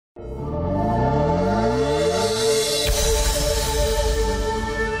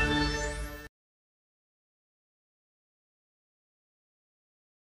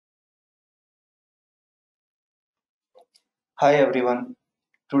Hi everyone,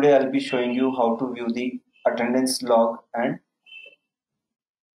 today I'll be showing you how to view the attendance log and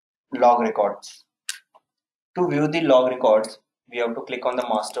log records. To view the log records, we have to click on the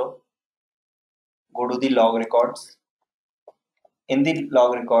master, go to the log records. In the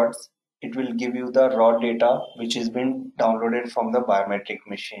log records, it will give you the raw data which has been downloaded from the biometric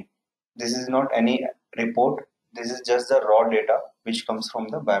machine. This is not any report, this is just the raw data which comes from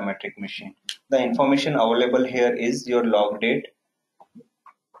the biometric machine. The information available here is your log date,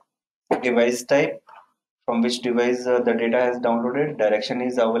 device type, from which device the data has downloaded, direction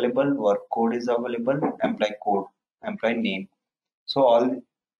is available, work code is available, employee code, employee name. So all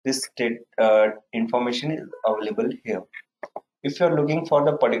this information is available here. If you're looking for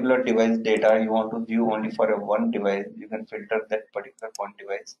the particular device data, you want to view only for a one device, you can filter that particular one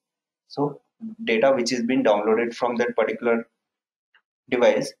device. So data which is being downloaded from that particular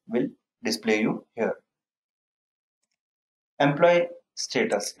device will display you here. Employee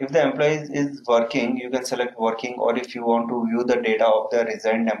status. If the employee is working, you can select working, or if you want to view the data of the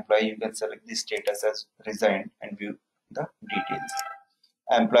resigned employee, you can select the status as resigned and view the details.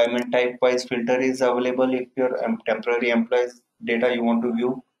 Employment type wise filter is available. If your temporary employees data you want to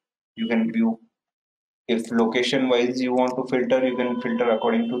view, you can view. If location wise you want to filter, you can filter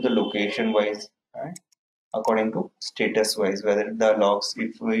according to the location wise and according to status wise, whether the logs,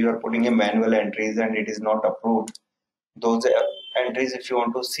 if you are putting a manual entries and it is not approved, those entries if you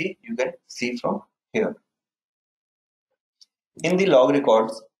want to see, you can see from here. In the log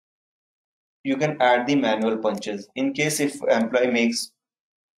records, you can add the manual punches in case if employee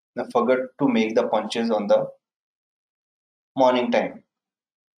forget to make the punches on the morning time.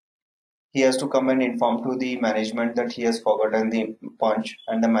 He has to come and inform to the management that he has forgotten the punch,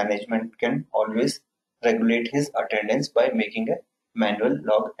 and the management can always regulate his attendance by making a manual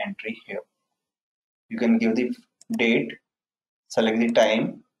log entry here. You can give the date, select the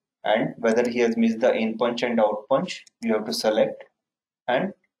time, and whether he has missed the in punch and out punch, you have to select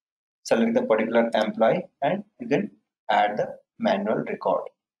and select the particular employee, and you can add the manual record.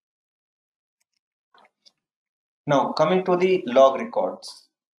 Now coming to the log records,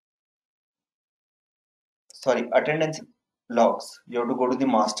 attendance logs, you have to go to the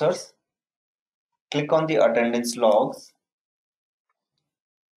masters, click on the attendance logs.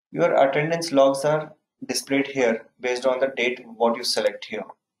 Your attendance logs are displayed here based on the date what you select here.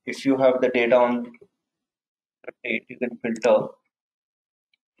 If you have the data on the date, you can filter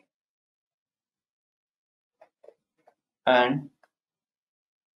and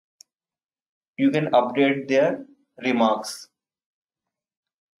you can update their remarks.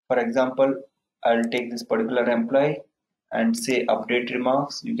 For example, I'll take this particular employee and say update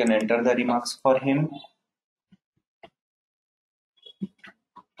remarks. You can enter the remarks for him.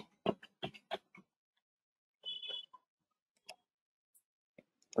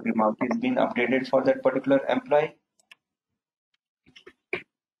 The remark is being updated for that particular employee.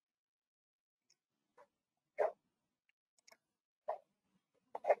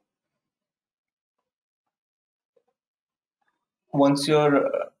 Once your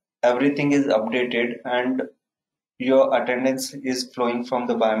everything is updated and your attendance is flowing from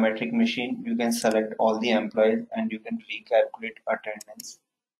the biometric machine, you can select all the employees and you can recalculate attendance,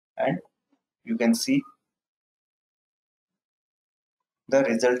 and you can see the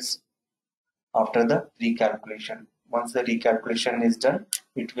results after the recalculation. Once the recalculation is done,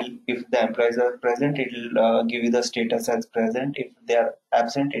 it will, if the employees are present, it will give you the status as present. If they are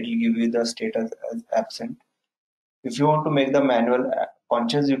absent, it will give you the status as absent. If you want to make the manual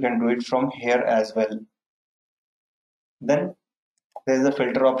punches, you can do it from here as well. Then there is a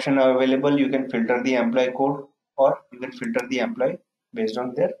filter option available. You can filter the employee code, or you can filter the employee based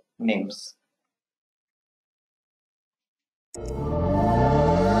on their names.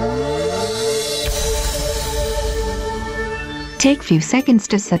 Take few seconds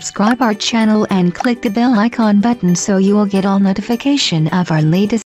to subscribe our channel and click the bell icon button so you will get all notification of our latest